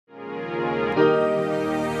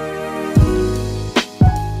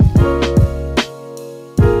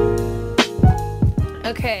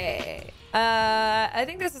Okay. I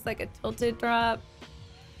think this is like a tilted drop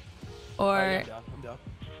or I'm down.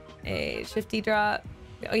 a shifty drop.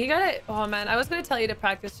 Oh, you got it. Oh man, I was gonna tell you to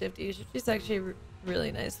practice shifty. Shifty's actually a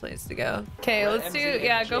really nice place to go. Okay, let's do,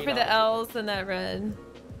 yeah, go for the L's and that red.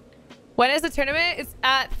 When is the tournament? It's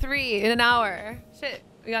at 3 in an hour. Shit,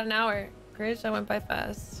 we got an hour. Courage, that went by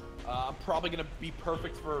fast. I'm probably gonna be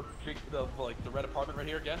perfect for the red apartment right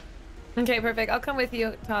here again. Okay, perfect. I'll come with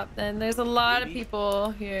you top then. There's a lot of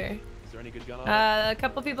people here. Is there any good gun on it? A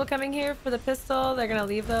couple people coming here for the pistol. They're gonna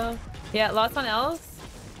leave though. Yeah, lots on L's.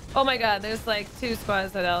 Oh my god, there's like 2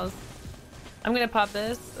 squads at L's. I'm gonna pop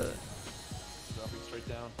this. Dropping straight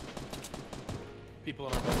down. People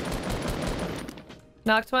in our building.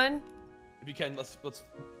 Knocked one. If you can, let's kill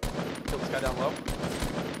this guy down low.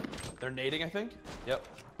 They're nading, I think. Yep.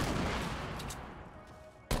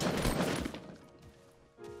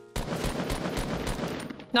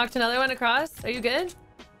 Knocked another one across. Are you good?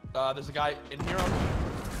 There's a guy in here.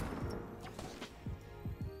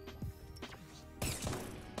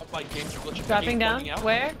 My game's glitching. Dropping down.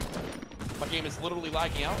 Where? My game is literally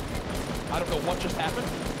lagging out. I don't know what just happened.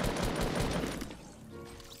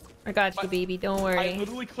 I got you, baby. Don't worry. I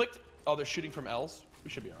literally clicked. Oh, they're shooting from L's. We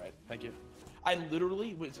should be all right. Thank you. I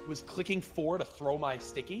literally was clicking 4 to throw my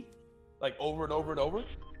sticky, like over and over and over.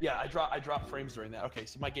 Yeah, I dropped frames during that. Okay,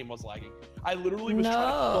 so my game was lagging. I literally was trying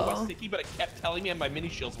to throw my sticky, but it kept telling me and my mini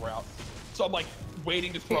shields were out. So I'm like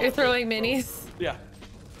waiting to throw. You're throwing minis. Yeah.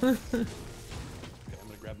 Okay, I'm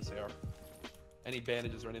gonna grab this AR. Any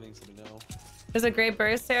bandages or anything, so we know. There's a great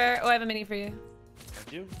burst here. Oh, I have a mini for you.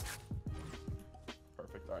 Thank you.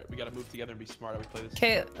 Perfect. All right, we gotta move together and be smart how we play this.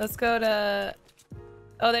 Okay, let's go to.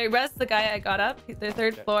 Oh, they rest the guy I got up. They're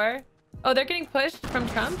third floor. Oh, they're getting pushed from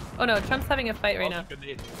Trump. Oh no, Trump's having a fight right now. Good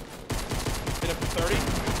nade. Hit up for 30.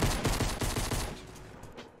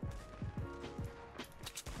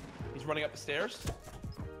 He's running up the stairs.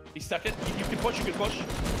 He's second. You can push. You can push.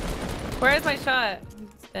 Where is my shot?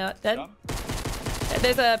 Dead. Yeah.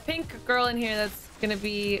 There's a pink girl in here that's gonna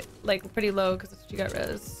be like pretty low because she got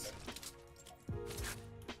res.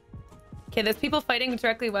 Okay, there's people fighting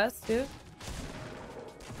directly west too.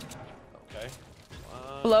 Okay.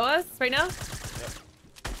 Below us right now? Yep.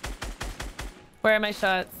 Where are my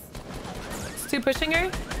shots? It's 2 pushing her.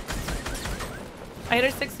 I hit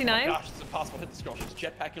her 69. Oh gosh, it's impossible to hit this girl. She's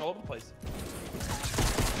jetpacking all over the place.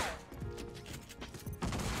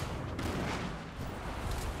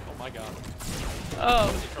 Oh my god. Oh.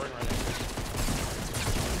 What is occurring right now?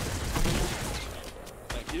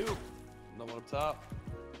 Thank you. No one up top.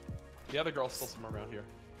 The other girl's still somewhere around here.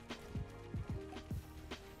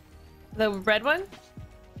 The red one?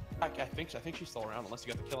 I think she's still around unless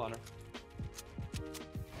you got the kill on her.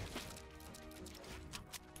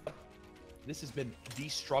 This has been the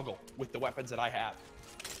struggle with the weapons that I have.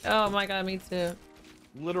 Oh my god, me too.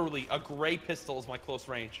 Literally, a gray pistol is my close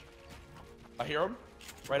range. I hear him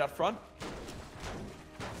right out front.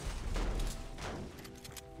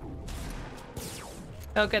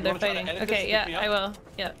 Oh good, they're fighting. Okay, yeah, I will.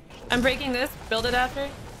 Yeah. I'm breaking this. Build it after.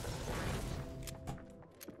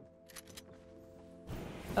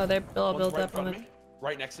 Oh, they're all built up on me.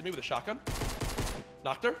 Right next to me with a shotgun.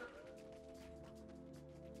 Knocked her.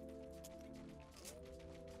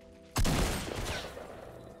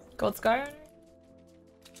 Gold scar on her?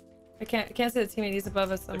 I can't see the teammate. He's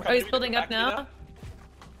above us somewhere. Oh, he's building up now.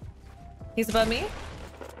 He's above me.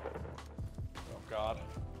 Oh god.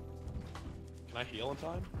 Can I heal in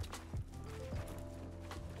time?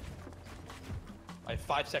 I have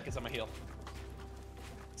 5 seconds on my heal.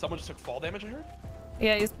 Someone just took fall damage, I heard?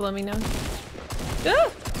 Yeah, he's below me now. Ah!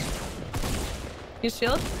 His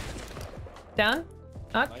shield. Down.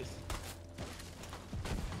 Knock. Nice.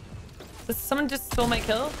 Someone just stole my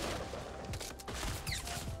kill.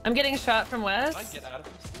 I'm getting shot from west. Can I get out of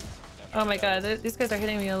this? Oh my god, these guys are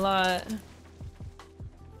hitting me a lot.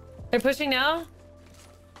 They're pushing now.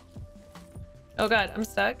 Oh god, I'm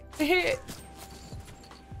stuck. I'm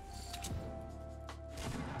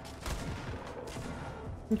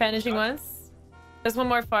vanishing once. There's one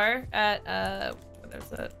more far at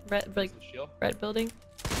there's a red building.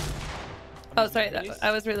 Oh sorry,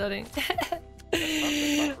 I was reloading.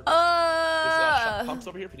 There's pumps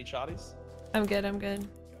over here if you need shotties. I'm good. Okay.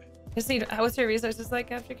 Just need. What's your resources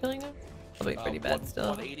like after killing them? Probably pretty bad still.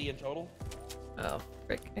 180 in total. Oh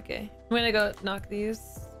frick. Okay, I'm gonna go knock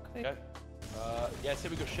these quick. Okay. Yeah, I say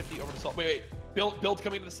we go shifty over to salt. Wait. Build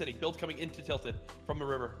coming into the city. Build coming into Tilted from the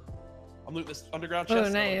river. I'm looting this underground chest.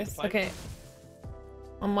 Oh nice. Okay.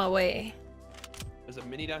 On my way. There's a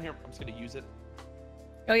mini down here. I'm just gonna use it.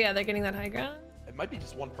 Oh yeah, they're getting that high ground. It might be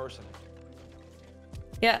just one person.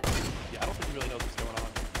 Yeah. Yeah, I don't think he really knows what's going on.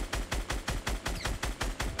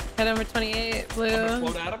 Head over 28, blue. I'm gonna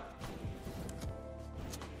float at him.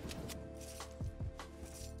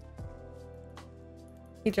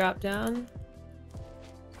 He dropped down.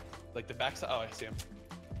 Like the backside. Oh, I see him.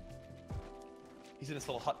 He's in this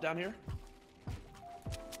little hut down here.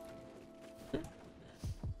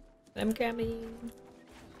 I'm coming.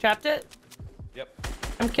 Trapped it? Yep.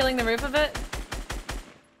 I'm killing the roof of it.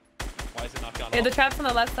 Why is it not gone Yeah, off? the trap's on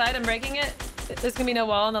the left side. I'm breaking it. There's gonna be no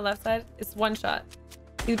wall on the left side. It's one shot.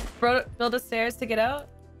 You build a stairs to get out.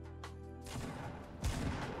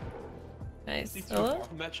 Nice. Hello?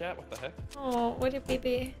 From that chat, what the heck? Oh, what a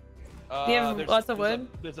baby. Do you have lots of wood?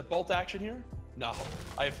 There's a bolt action here. No,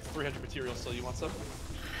 I have 300 materials. So you want some?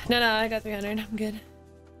 No, I got 300. I'm good.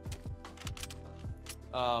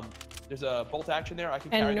 There's a bolt action there. I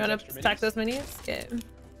can carry And you these want extra to stack minis. those minis? Yeah.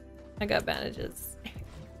 I got bandages.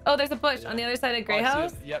 Oh, there's a bush on the other side of Grey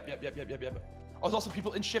House. Yep. Oh, there's also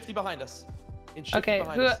people in Shifty behind us. In Shifty Okay,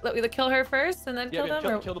 behind us. let me kill her first and then kill them?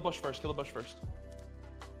 Or... Kill the bush first. Kill the bush first.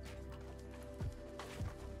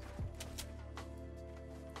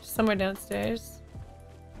 Somewhere downstairs.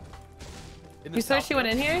 In You saw she went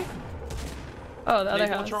in here? Oh, the other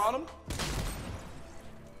house. On him.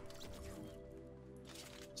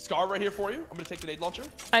 Scar right here for you. I'm gonna take the nade launcher.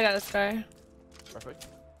 I got a scar. Perfect.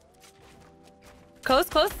 Close.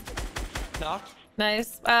 Knock.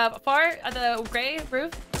 Nice. Far at the gray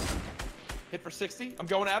roof. Hit for 60. I'm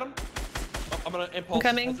going at him. Oh, I'm gonna impulse. I'm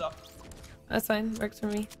coming. Heads up. That's fine. Works for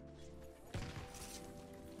me.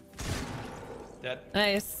 Dead.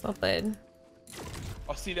 Nice. Well played.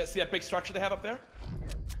 Oh, see that big structure they have up there?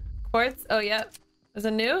 Quartz? Oh, yeah. Is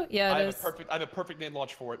it new? Yeah, it is. I have a perfect nade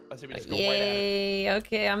launch for it. I say we just go right Yay. at it.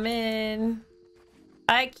 Okay, I'm in.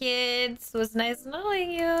 Hi, kids. It was nice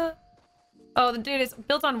knowing you. Oh, the dude is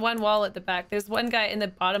built on one wall at the back. There's one guy in the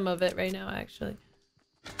bottom of it right now, actually.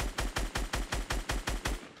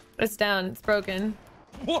 It's down. It's broken.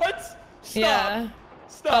 What? Stop. Yeah.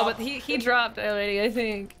 Stop. Oh, but he dropped already, I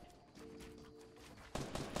think.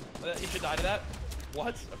 You should die to that.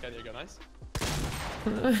 What? Okay, there you go. Nice.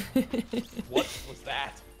 What was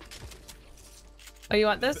that? Oh, you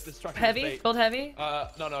want this? This Heavy? Build heavy?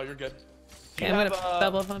 No, you're good. Okay, I'm gonna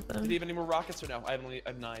double pump them. Do you have any more rockets or no? I have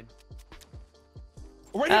 9.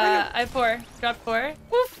 Oh, right here, right here. I have 4. Dropped 4.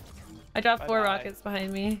 Woof! I dropped 4 rockets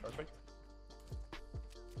behind me. Perfect.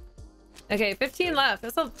 Okay, 15 left.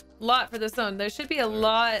 That's a lot for this zone. There should be a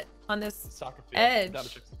lot on this Soccer field. edge. Down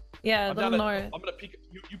to Yeah, a little north. I'm gonna peek.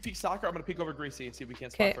 You peek soccer. I'm gonna peek over Greasy and see if we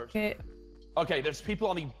can't spot first. Okay, there's people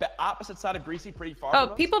on the opposite side of Greasy, pretty far. Oh,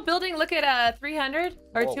 people building. Look at 300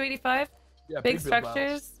 or 285. Yeah, big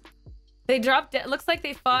structures. They dropped. Looks like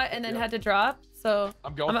they fought and then had to drop. So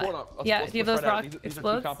I'm going for it. Yeah, do you have those rock These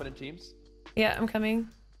are 2 competent teams. Yeah, I'm coming.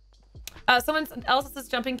 Someone else is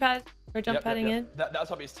jumping pad or jump padding in. That's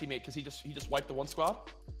probably his teammate because he just wiped the one squad.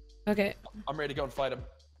 Okay. I'm ready to go and fight him.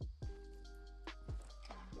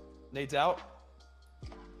 Nade's out.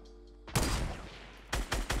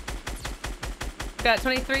 Got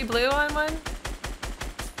 23 blue on one.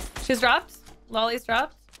 She's dropped. Lolly's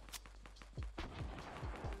dropped.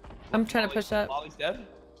 I'm trying to push up. Lolly's dead.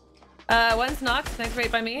 One's knocked. Next right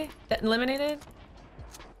by me. Eliminated.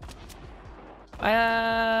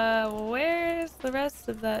 Where's the rest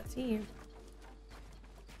of that team?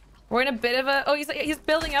 We're in a bit of a... Oh, he's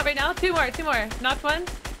building up right now. 2 more. Knocked one.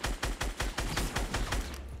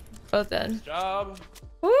 Both dead. Nice job.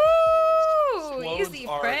 Woo! Explodes Easy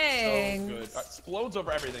are frangs. so good. Explodes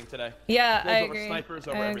over everything today. Yeah, Explodes I over agree. Snipers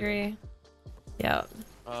over I everything. agree. Yeah.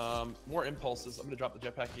 More impulses. I'm gonna drop the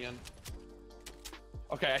jetpack again.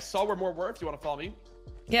 Okay, I saw where more were. Do you want to follow me?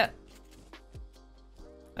 Yeah.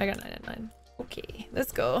 I got 9 and 9. Okay,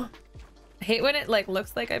 let's go. I hate when it like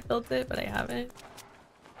looks like I built it, but I haven't.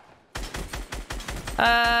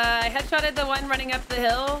 I headshotted the one running up the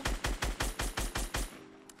hill.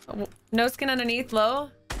 Oh, no skin underneath, low.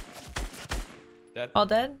 Dead. All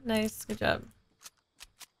dead? Nice, good job.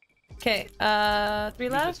 Okay, 3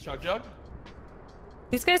 left. Chug jug.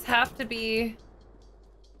 These guys have to be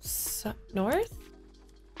north?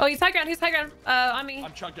 Oh, he's high ground, on me.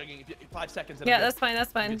 I'm chug jugging. 5 seconds. Yeah, that's fine,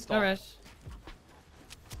 No rush.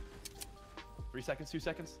 3 seconds, 2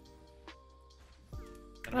 seconds.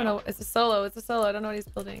 I don't know, it's a solo, I don't know what he's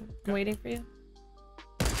building. I'm waiting for you.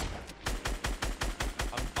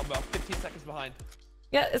 I'm about 15 seconds behind.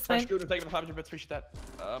 Yeah, it's fine. Thank you for the 500 bits, appreciate that.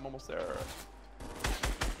 I'm almost there.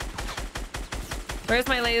 Where's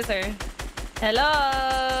my laser? Hello.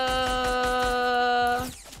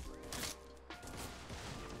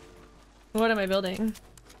 What am I building?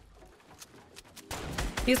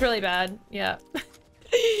 He's really bad. Yeah.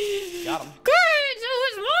 Got him. Courage! It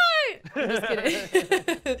was mine! I'm just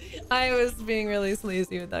kidding. I was being really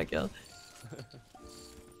sleazy with that kill.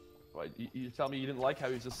 What, you tell me you didn't like how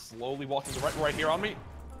he's just slowly walking right here on me?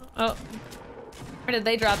 Oh. Where did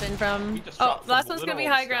they drop in from? Oh, last one's gonna be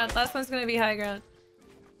high ground. Last one's gonna be high ground.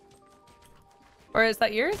 Or is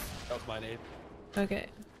that yours? That was my nade. Okay.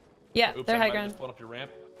 Yeah, Oops, they're high just ground. blown up your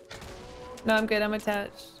ramp. No, I'm good. I'm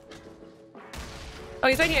attached. Oh,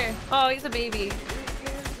 he's right here. Oh, he's a baby.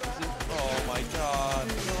 Oh my god.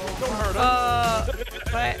 Don't hurt him.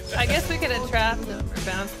 But I guess we could have trapped him or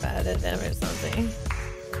bounce padded him or something.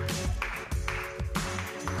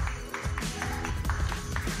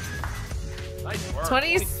 Nice work.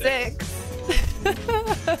 26.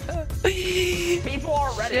 People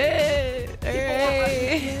are ready. Shit.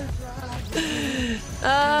 Alright.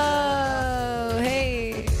 Oh,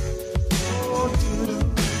 hey.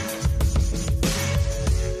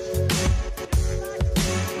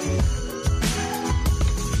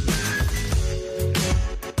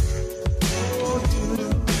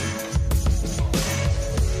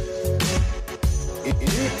 It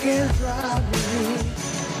can drive me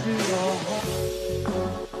to your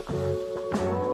home.